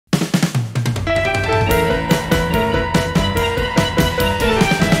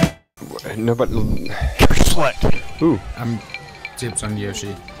nobody. Select. Ooh. I'm tips on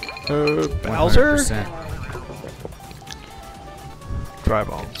Yoshi. Bowser? 100%. Dry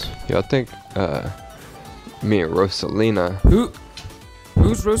bombs. Yeah, I think me and Rosalina.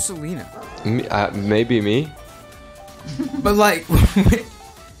 Who's Rosalina? Me, maybe me. But like,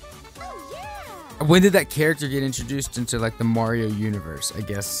 when did that character get introduced into like the Mario universe? I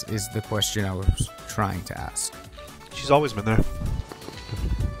guess is the question I was trying to ask. She's always been there.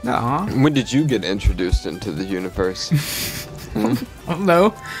 No. When did you get introduced into the universe? I don't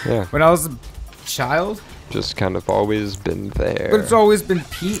know. Yeah. When I was a child. Just kind of always been there. But it's always been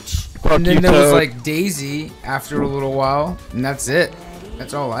Peach. And then there was like Daisy after a little while. And that's it.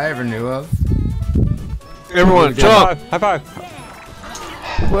 That's all I ever knew of. Everyone, jump! High five!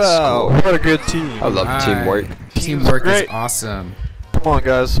 Wow, what a good team. I love teamwork. Teamwork is awesome. Come on,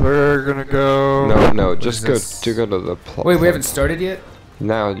 guys, we're gonna go. No, just go to the plot. Wait, we haven't started yet?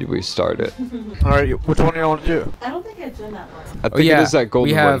 Now we start it. Alright, which one do you want to do? I don't think I've done that one. I think it is that golden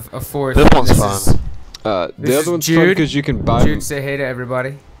we one. have a fourth. This one's fun. The other one's fun because you can buy Jude, say hey to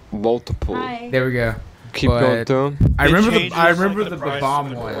everybody. multiple. Hi. There we go. Keep going through 'em. I remember the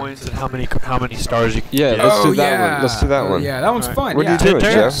bomb one. Points and how many stars you can Yeah, get. let's do that one. Let's do that one. Yeah, that one's fun. What are you doing,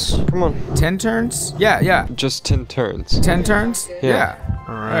 Jeff? Come on. 10 turns? Yeah. Just 10 turns. 10 turns? Yeah.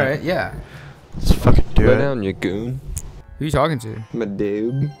 Alright, yeah. let's fucking do Go it. down, you goon. Who you talking to? My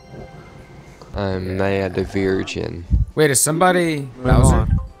dude. I'm mad virgin. Wait, is somebody Move Bowser?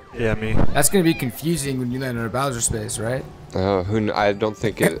 on. Yeah, me. That's gonna be confusing when you land in a Bowser space, right? Oh, I don't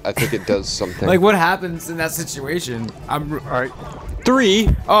think it. I think it does something. Like, what happens in that situation? Alright. 3.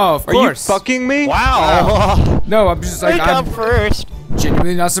 Oh, of Are course. you fucking me? Wow! No, I'm just like, I'm first!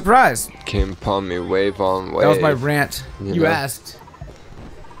 genuinely not surprised. Came upon me, wave on wave. That was my rant. You know? asked.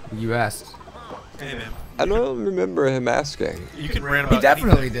 You asked. Hey, man. I don't remember him asking. You can rant about He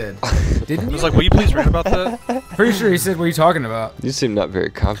definitely did. Didn't I you? was like, will you please rant about that? Pretty sure he said, what are you talking about? You seem not very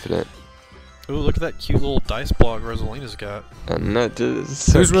confident. Ooh, look at that cute little dice block Rosalina's got. And that is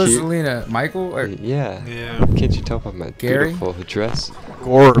so Who's cute. Rosalina? Michael? Or Yeah. Yeah. Can't you tell by my Gary? beautiful dress?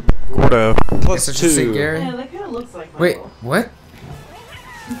 Gordo. Plus Is that just say 2. Gary? Yeah, that kind of looks like Wait, Michael. what?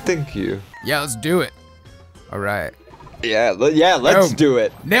 Thank you. Yeah, let's do it. All right. Yeah, let's do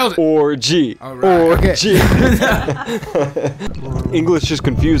it. Nailed it. Orgy. All right. Orgy. English is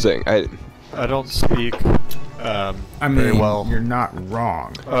confusing. I don't speak I very mean, well. you're not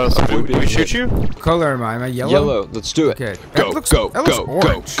wrong. So do we shoot you? What color am I? Am I yellow? Yellow. Let's do it. Okay. Go, That looks- go, that looks go, go,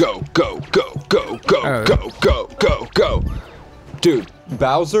 orange. go, go, go, go, go, Oh. go. Dude,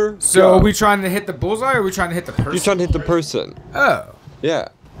 Bowser. So go. are we trying to hit the bullseye or are we trying to hit the person? You're trying to hit the person. Oh. Yeah.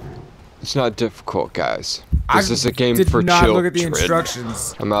 It's not difficult, guys. I This is a game did for not children. look at the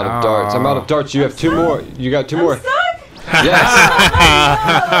instructions. I'm out of darts. I'm out of darts. You have 2 more. You got 2 more. Stuck? Yes.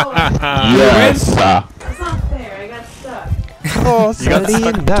 Yes. That's not fair. I got stuck. Oh, You got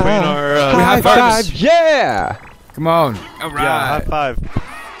stuck between our high fives. Yeah. Come on. All right. Yeah, high five.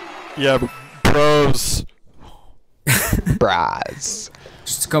 Yeah, bros. Bras.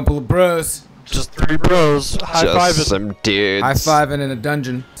 Just a couple of bros. Just 3 bros. High five. Just some dudes. High fiving in a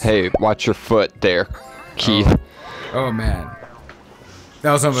dungeon. Hey, watch your foot there, Keith. Oh man.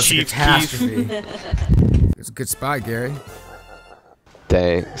 That was almost a Chief catastrophe. It's a good spot, Gary.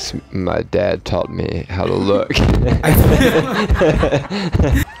 Thanks. My dad taught me how to look.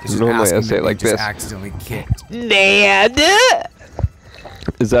 Normally I say it like just this. accidentally kicked. Dad.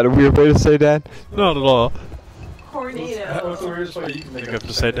 Is that a weird way to say dad? Not at all. Tornado. What's the weirdest way you can think of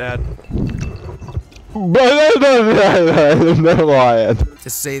to say dad?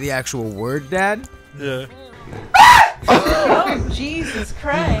 Just say the actual word, Dad. Yeah. Oh, Jesus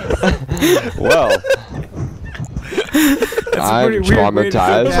Christ. Well, I'm pretty weird way to say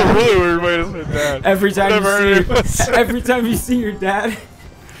traumatized. That's a really weird way to say dad. Every time Never heard anyone say every time you see your dad,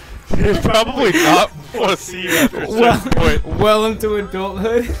 You probably not want to see you after a certain point. well into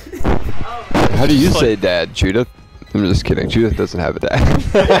adulthood. How do you say dad, Judith? I'm just kidding. Judith doesn't have a dad.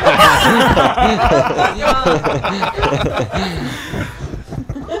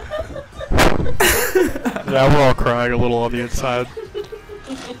 Yeah, we're all crying a little on the inside.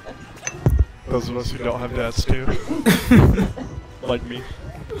 Those of us who don't have dads too. Like me.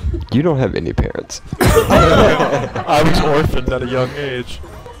 You don't have any parents. I was orphaned at a young age.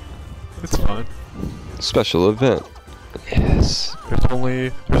 It's fine. Special event. Yes. There's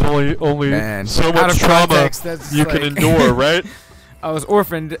only Man, so out much of trauma context, that's you like- can endure, right? I was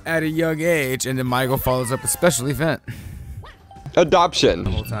orphaned at a young age, and then Michael follows up a special event. Adoption.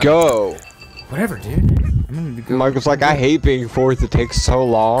 whole time. Go. Whatever, dude. I'm gonna go. Michael's like, I hate being fourth. It takes so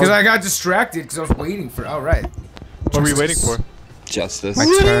long. Because I got distracted because I was waiting for. All right. What were you waiting for? Justice. My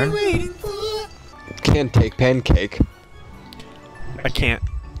turn. Can't take pancake. I can't.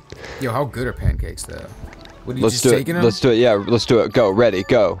 Yo, how good are pancakes though? What are you Let's just do it. taking them? Let's do it. Yeah, let's do it. Go. Ready.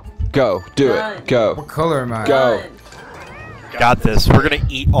 Go. Go. Do Done. it. Go. What color am I? Go. Got this. We're gonna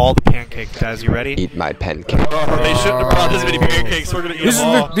eat all the pancakes, guys. You ready? Eat my pancake. Oh, they shouldn't have brought this many pancakes. We're gonna eat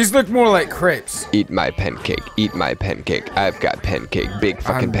them all. These look more like crepes. Eat my pancake. Eat my pancake. I've got pancake. Big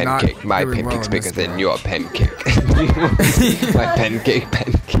fucking I'm not pancake. My doing well pancake's in bigger this than game. your pancake. My pancake.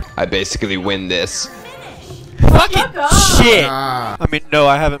 I basically win this. Fucking Fuck off. shit! Ah, I mean, no,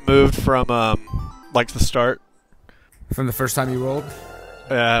 I haven't moved from, like, the start. from the first time you rolled?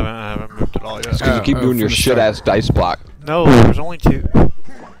 Yeah, I haven't moved at all yet. Because you keep doing from your the shit start. ass dice block. No, there's only 2.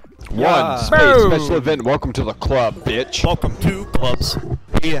 One space Boom. special event. Welcome to the club, bitch. Welcome to clubs.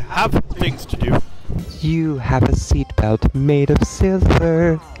 We have things to do. You have a seatbelt made of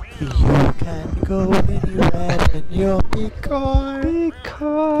silver. You can go anywhere in your big car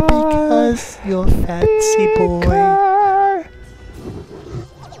because you're fancy boy.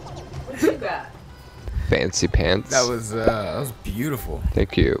 What you got? Fancy pants. That was beautiful.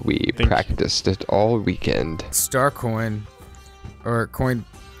 Thank you. We practiced it all weekend. Star coin, or coin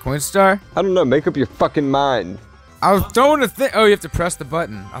star. I don't know. Make up your fucking mind. I was throwing a thing. Oh, you have to press the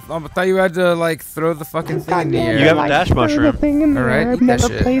button. I thought you had to like throw the fucking thing in the air. You have a dash mushroom. All right, eat that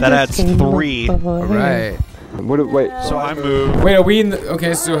shit. That adds 3. All right. Wait. So I move. Wait, are we in the?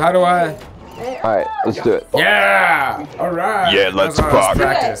 Okay, so how do I? All right. Let's do it. Yeah. All right. Yeah, let's That's how I fuck.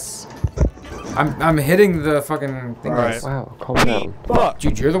 practice. I'm hitting the fucking thing. Alright. Wow. Calm down. Fuck.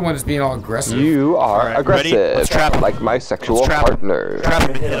 Dude, you're the one that's being all aggressive. You are Alright, ready? aggressive, Let's trap him. like my sexual Let's trap him. partner. Trap him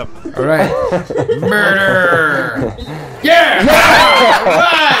and hit him. All right. Murder. Yeah.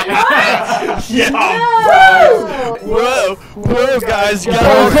 Whoa! Whoa, guys! You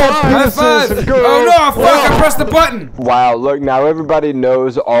Oh, gotta high five. Oh no! Fuck! I pressed the button. Wow. Look, now everybody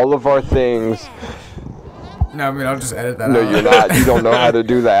knows all of our things. No, I mean I'll just edit that No, out. you're not. You don't know how to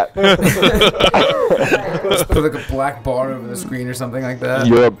do that. Just put like a black bar over the screen or something like that.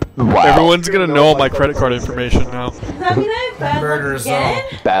 You're wow. Everyone's gonna know all my credit card information now. Does that mean I have bad Murder luck zone.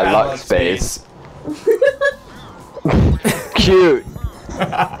 again? Bad luck space. Cute.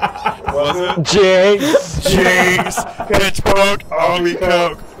 Jinx. Jinx! Pittsburgh, Army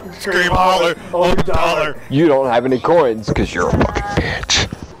Coke, Scream Holler, $1. You don't have any coins because you're a fucking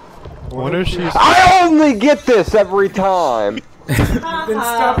bitch. What if she's? I only get this every time. Then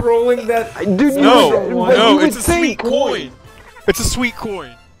stop rolling that. Dude, No, what no, you would it's a sweet think. coin. It's a sweet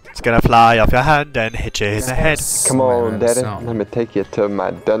coin. It's gonna fly off your hand and hit you in the head. Come on, Man, Daddy. sound. Let me take you to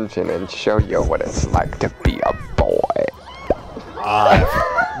my dungeon and show you what it's like to be a boy.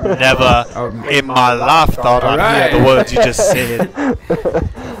 I've never in my life thought I'd hear the words you just said.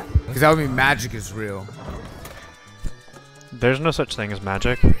 Because that would mean magic is real. There's no such thing as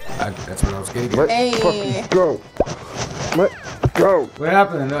magic. That's what I was getting at. Let's Hey. fucking go. Let's go. What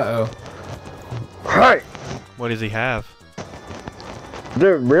happened? Uh oh. Hey, What does he have?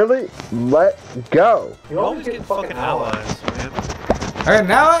 dude, really? Let go. You always get fucking allies, man. Alright,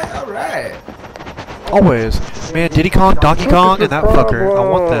 now alright. Always. Man, Diddy Kong, Donkey Kong, and that fucker. I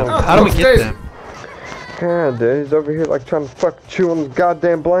want them. How do we get them? God, dude, he's over here like trying to fucking chew on his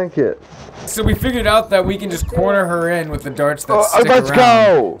goddamn blanket. So we figured out that we can just corner her in with the darts that stick let's around.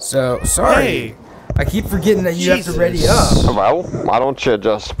 go. So, sorry. Hey. I keep forgetting that you have to ready Jesus. up. Well, why don't you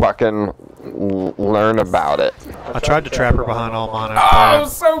just fucking learn about it? I tried to trap her behind all mine. Oh,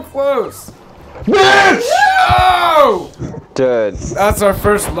 so close. Bitch! No! Dude, That's our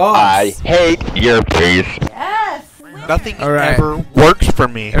first loss. I hate your face. Yes. Nothing Alright. ever works for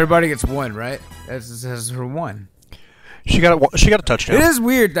me. Everybody gets one, right? That's her one. She got a touchdown. It is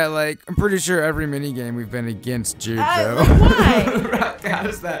weird that, like, I'm pretty sure every minigame we've been against Jude, though. Why? How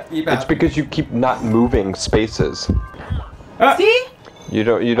does that keep It's because you keep not moving spaces. See? You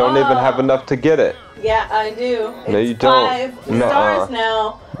don't even have enough to get it. Yeah, I do. No, It's you don't. 5 Nuh-uh. stars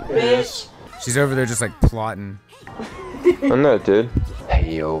now, bitch. She's over there just, like, plotting. I know, dude.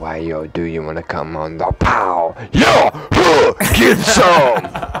 Hey yo, why yo, do you wanna come on the pow? Yeah, get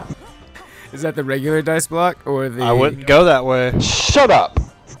some. Is that the regular dice block or the? I wouldn't go that way. Shut up.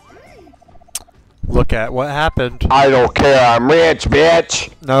 Look at what happened. I don't care. I'm rich,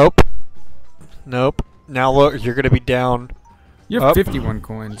 bitch. Nope. Nope. Now look, you're gonna be down. You have Up. 51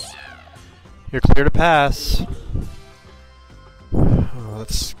 coins. You're clear to pass. Oh,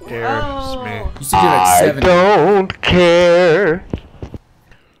 that scares me. You should get like I 70. don't care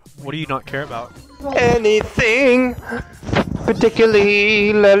What do you not care about? anything,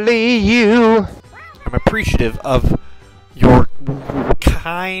 particularly you. I'm appreciative of your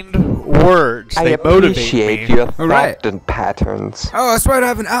kind words. I They motivate appreciate me. your thought Alright. and patterns. Oh, that's right. I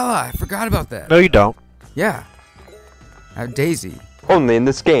have an ally. I forgot about that. No, you don't. Yeah. I have Daisy. Only in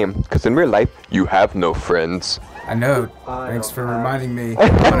this game, because in real life, you have no friends. I know. Thanks for reminding me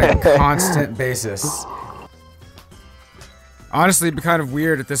on a constant basis. Honestly, it'd be kind of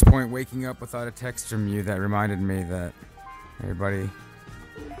weird at this point waking up without a text from you that reminded me that everybody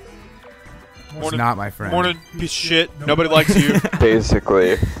is not my friend. Morning, piece of shit. Nobody likes you.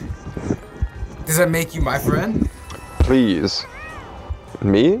 Basically. Does that make you my friend? Please.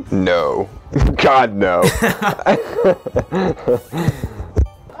 Me? No. God, no.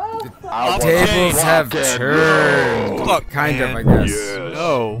 Tables have turned. Fuck, Kind man. of, I guess.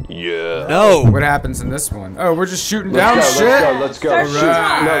 No. Yeah. No. What happens in this one? Oh, we're just shooting down Let's go, shit? let's go, let's go.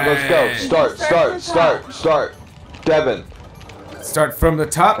 Start No, let's go. Start. Devyn. Start from the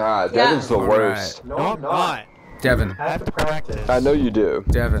top. God, Yeah. Devyn's the worst. No, I'm not. Devyn. I have to practice. I know you do.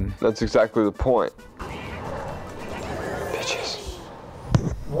 Devyn. That's exactly the point. Bitches.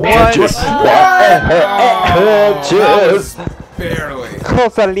 What? Bitches. Barely.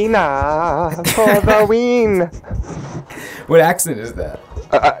 Rosalina for the win. What accent is that?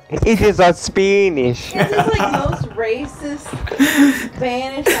 It is a Spanish. This is like most racist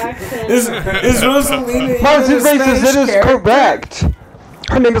Spanish accent. Is Rosalina Martin even a racist, Spanish it is character? correct.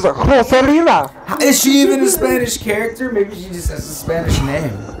 Her name is Rosalina. Is she even a Spanish character? Maybe she just has a Spanish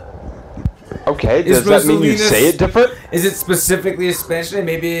name. Okay, Is does that mean you Rosalina say it different? Is it specifically a Spanish name?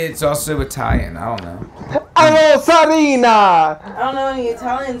 Maybe it's also Italian. I don't know. Rosalina. I don't know any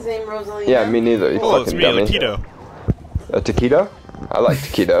Italians named Rosalina. Yeah, me neither. You Oh, it's fucking me, dummy. Lakido. A taquito? I like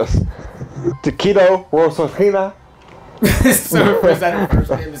taquitos. Taquito, Rosalina. So her first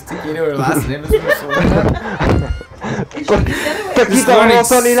name is Taquito, her last name is Rosalina. Just Taquito, learning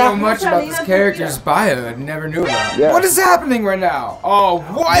so Rosalina. much about this character's bio I never knew about. Yeah. What is happening right now? Oh,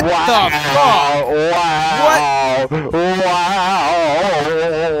 what the fuck?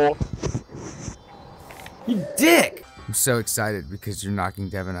 Wow. You dick! I'm so excited because you're knocking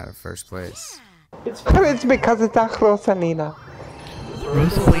Devyn out of first place. It's because it's a Rosalina.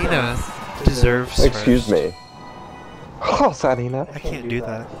 Rosalina deserves Excuse me. Rosalina. I can't do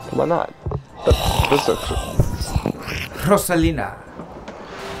that. Why not? This looks... Rosalina.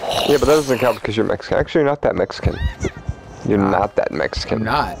 Yeah, but that doesn't count because you're Mexican. Actually, you're not that Mexican. You're not that Mexican. I'm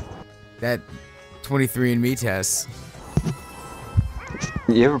not. That 23andMe test.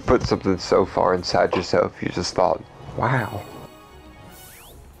 You ever put something so far inside yourself you just thought, wow.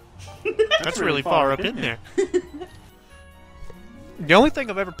 That's really far up in there. The only thing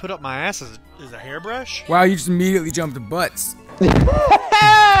I've ever put up my ass is a hairbrush. Wow, you just immediately jumped to butts.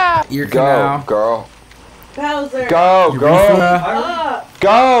 Ear Go, canal. girl. Bowser. Go, girl. Up.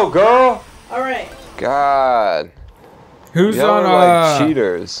 Go, girl. Alright. God. Who's Y'all on are like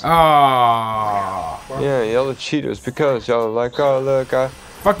cheaters. Oh. Yeah, y'all are cheaters because y'all are like, oh, look,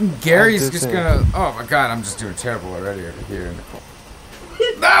 Fucking Gary's I'm just just gonna. Oh my god, I'm just doing terrible already over here.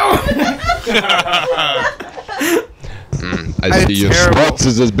 No! I did see your terrible. spots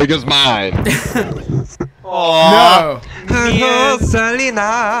is as big as mine. No! Rosalina.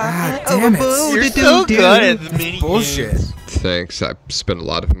 God damn it. You're so good at the mini Bullshit. games. Thanks, I spent a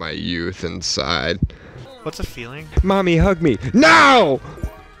lot of my youth inside. What's a feeling? Mommy, hug me. No!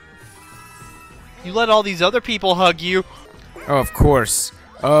 You let all these other people hug you, Oh, of course.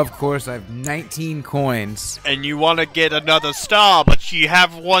 Of course, I have 19 coins. and you want to get another star, but you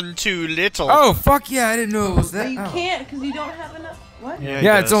have one too little. Oh, fuck yeah, I didn't know it was that. But you Oh. can't because you don't have enough. What?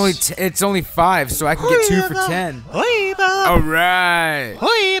 Yeah, it's only 5, so I can get 2 for 10. All right.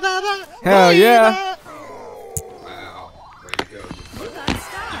 Hell yeah.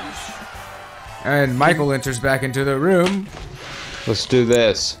 And Michael enters back into the room. Let's do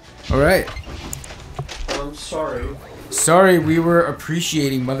this. All right. I'm sorry. Sorry, we were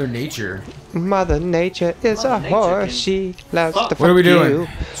appreciating Mother Nature. Mother Nature is a horse. She loves to fuck What are we doing? you.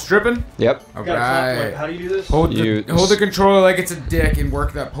 Stripping? Yep. All Wait, right. how do you do this? Hold You- the controller like it's a dick and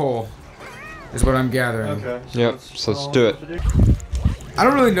work that pole. Is what I'm gathering. Okay. Yep, so let's do it. I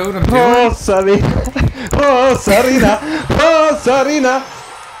don't really know what I'm doing. Rosalina.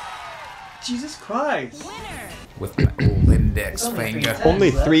 Jesus Christ. With my old index finger.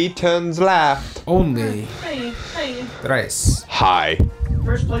 Only 3 turns left. Only Hey, hey. thrice. Hi.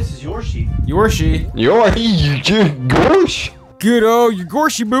 First place is your sheet. Yorshi. You're gosh. Good old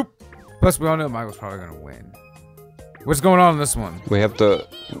Yorshi boop. Plus, we all know Michael's probably gonna win. What's going on in this one? We have to.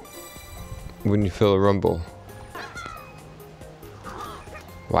 When you feel a rumble.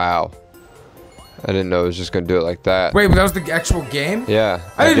 Wow. I didn't know it was just gonna do it like that. Wait, but that was the actual game? Yeah.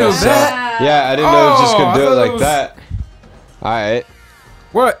 I didn't know guess so. that. Yeah, I didn't know it was just Oh, gonna I do it thought like it was- that. Alright.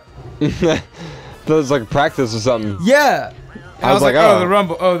 What? That was like practice or something. Yeah. And I was like, oh, the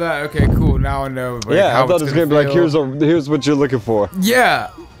rumble. Oh, that. Okay, cool. Now I know. Like, yeah, how I thought it was gonna be like, here's what you're looking for.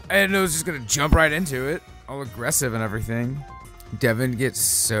 Yeah, and it was just gonna jump right into it, all aggressive and everything. Devyn gets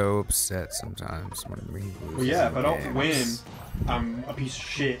so upset sometimes when he loses. Well, yeah, if I don't games. win, I'm a piece of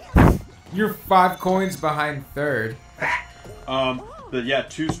shit. You're 5 coins behind third. But yeah,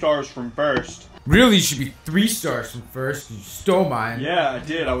 2 stars from first. Really, you should be 3 stars from first. You stole mine. Yeah, I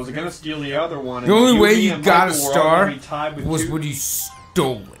did. I was gonna steal the other one. The only way me you and got a Michael were all star gonna be tied with was 2. when you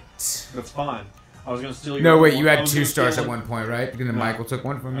stole it. That's fine. I was gonna steal your No, other wait, one. you I had was 2 gonna stars steal at one point, right? And then Michael took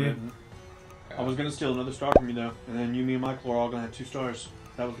one from I you? didn't. I was gonna steal another star from you though, and then you, me, and Michael were all gonna have 2 stars.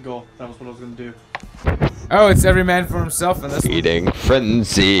 That was the goal. That was what I was gonna do. Oh, it's every man for himself, and that's Feeding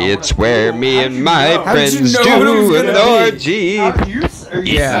frenzy, it's where me and my How did you friends know what it was do an gonna be? orgy. Are you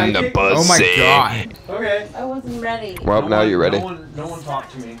Yeah. In the psychic? pussy. Oh my god. Okay. I wasn't ready. Well, now you're ready. No one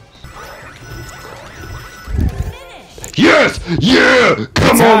talked to me. Yes! Yeah!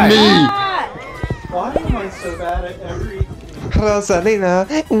 Come on Tied. me! Ah! Why am I so bad at every...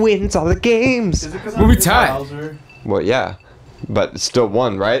 Rosalina wins all the games. Is it because Well, I'm we good tied. Bowser? Well, yeah. But it's still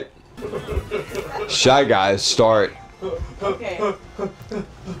one, right? Shy Guys, start. Okay.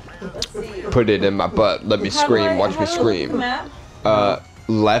 Let's see. Put it in my butt. Let me How do scream. I- Watch how me do I look at the scream. map?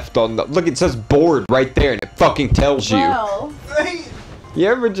 Left on the... Look, it says board right there, and it fucking tells you. Well, You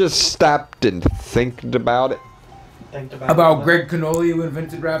ever just stopped and think about it? Think About Greg Cannoli who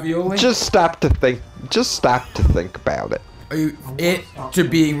invented ravioli? Just stop to think. Just stop to think about it. Are you it to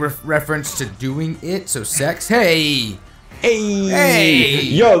being reference to doing it? So sex? Hey! Hey! Hey!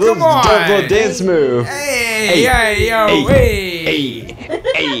 Yo, this is Come on! a double dance move. Hey! Hey! Yo! Hey!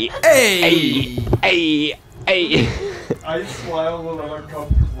 Hey! Hey! Hey! Hey! I smile a little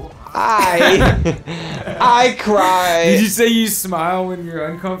uncomfortable. I cry. Did you say you smile when you're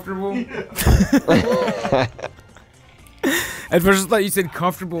uncomfortable? At first I thought you said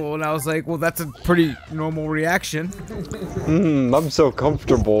comfortable, and I was like, well, that's a pretty normal reaction. I'm so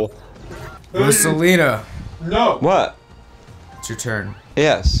comfortable. Rosalina, No! What? it's your turn.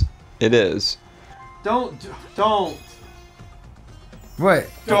 Yes, it is. Don't! What?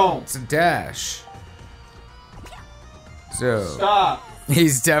 Don't! It's a dash. So, Stop!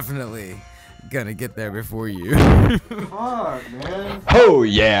 he's definitely gonna get there before you. Fuck, man. Oh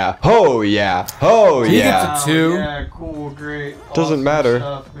yeah! Oh yeah! Oh He yeah! gets a 2. Yeah, cool, great. Doesn't awesome matter.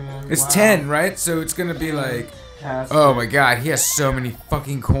 Stuff, man. It's Wow. 10, right? So it's gonna be like, Fantastic. oh my god, he has so many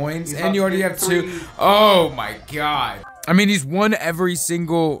fucking coins, and you already have 2. Oh my god. I mean, he's won every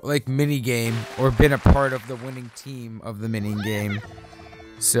single, like, mini game, or been a part of the winning team of the mini game.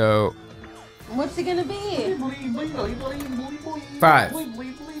 So, what's it gonna be? 5.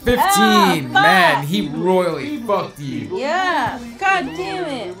 15! Ah, Man, he royally fucked you. Yeah. God damn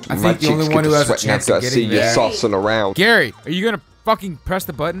it. I My think the only cheeks one get who to has a sweating chance after of I see getting you there. saucing around. Gary, are you gonna fucking press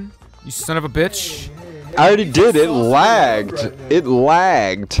the button? You son of a bitch. I already did. It lagged. It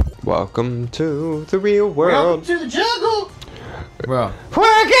lagged. Welcome to the real world. to the jungle! Well,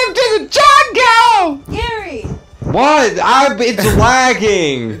 Welcome to the jungle. Gary. What? It's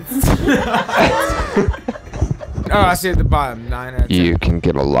lagging. oh, I see at the bottom, 9 out of 10. You can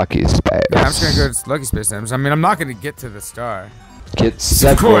get a lucky space. Yeah, I'm just gonna go to Lucky Space Times. I mean, I'm not gonna get to the star. Get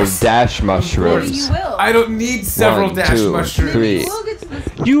several course. dash Maybe mushrooms. you will. I don't need several 1, dash 2, mushrooms. 3. We'll get to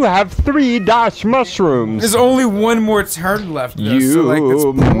the You have 3 dash mushrooms. There's only one more turn left, though, You so, like, that's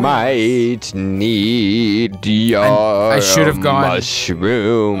pointless. might need your I should have gone.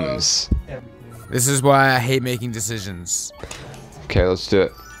 mushrooms. This is why I hate making decisions. Okay, let's do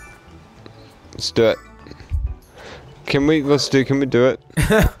it. Let's do it. Can we do it?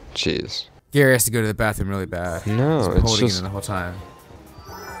 Jeez. Gary has to go to the bathroom really bad. No, He's been it's holding just it the whole time.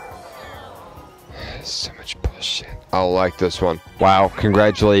 so much bullshit. I like this one. Wow,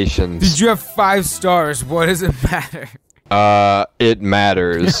 congratulations. Did you have 5 stars? What does it matter? It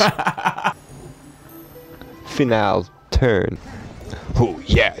matters. Final turn. Oh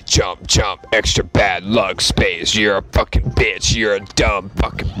yeah, jump, jump, extra bad luck space. You're a fucking bitch. You're a dumb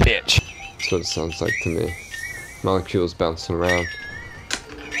fucking bitch. That's what it sounds like to me. Molecules bouncing around.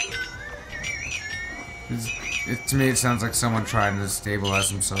 To me, it sounds like someone trying to stabilize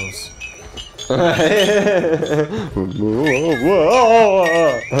themselves.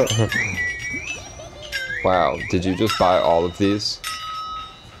 Wow, did you just buy all of these?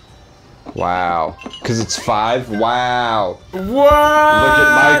 Wow, because it's 5? Wow. What? Look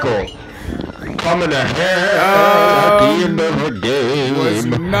at Michael. Coming ahead at the end of the game. Was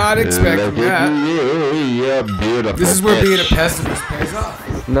not expecting that. This is where being a pessimist pays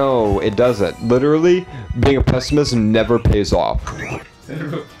off. No, it doesn't. Literally, being a pessimist never pays off.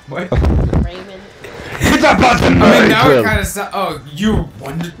 What? Raymond. Hit that button! I mean, now it kind of oh, you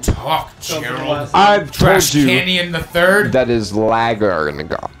want to talk, Gerald? I've Trash told you Canyon the Third. that is lagger.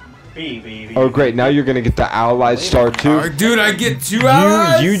 Oh great, now you're gonna get the ally star too. Oh, dude, I get 2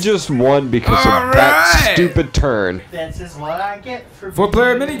 allies. You just won because of All that right. stupid turn. This is what I get for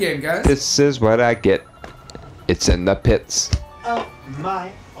 4-player minigame, guys. This is what I get. It's in the pits. Oh,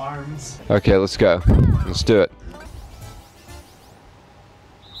 my arms. Okay, let's go. Let's do it.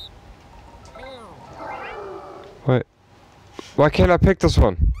 Wait. Why can't I pick this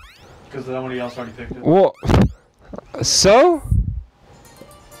one? Because somebody else already picked it. Well, so?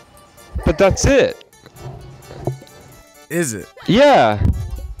 But that's it. Is it? Yeah.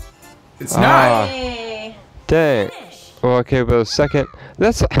 It's not. Hey. Dang. Well, okay, but a second.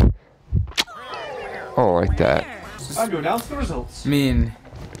 That's. I don't like that. I'm going to announce the results. I mean,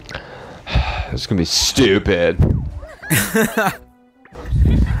 It's gonna be stupid.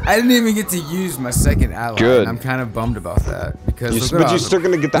 I didn't even get to use my second ally. Good. And I'm kind of bummed about that because look But how you're awesome. still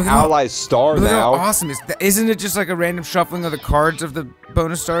gonna get the Look how- ally star Look how now. awesome isn't it? Just like a random shuffling of the cards of the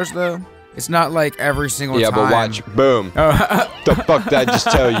bonus stars, though. It's not like every single Yeah, time. but watch. Boom. Oh, The fuck did I just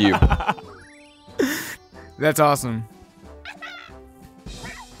tell you? that's awesome.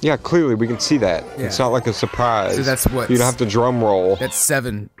 Yeah, clearly we can see that. Yeah. It's not like a surprise. So that's what. You don't have to drum roll. That's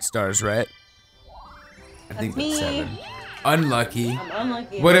 7 stars, right? I think That's that's me. 7. Unlucky. I'm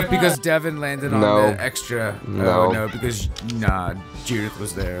unlucky. What if because Devyn landed on No. the extra? No. Oh, no, because nah, Judith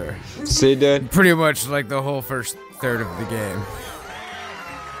was there. See, dude? Pretty much like the whole first third of the game.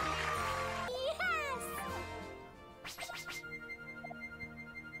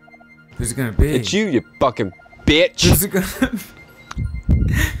 Who's it gonna be? It's you fucking bitch. Who's it gonna?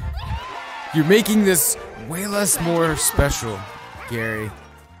 You're making this way less more special, Gary.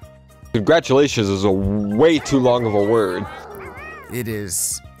 Congratulations is a way too long of a word. It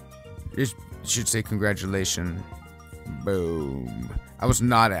is. You should say congratulations. Boom. I was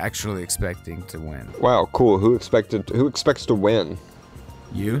not actually expecting to win. Wow, cool. Who expects to win?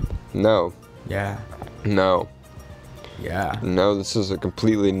 You? No. Yeah. No. Yeah. No, this is a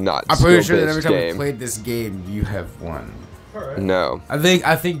completely not I'm pretty sure that skill-based every time we game. played this game, you have won. No. I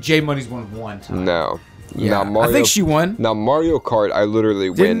think J Money's won one time. No. Yeah. Now, Mario, I think she won. Now Mario Kart, I literally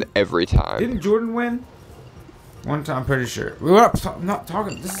win Didn't- every time. Didn't Jordan win? One time, I'm pretty sure. We were not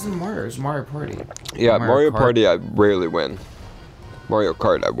talking. This isn't Mario. It's Mario Party. Yeah, Mario Kart. Party, I rarely win. Mario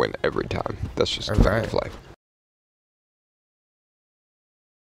Kart, I win every time. That's just a fact of Alright. life.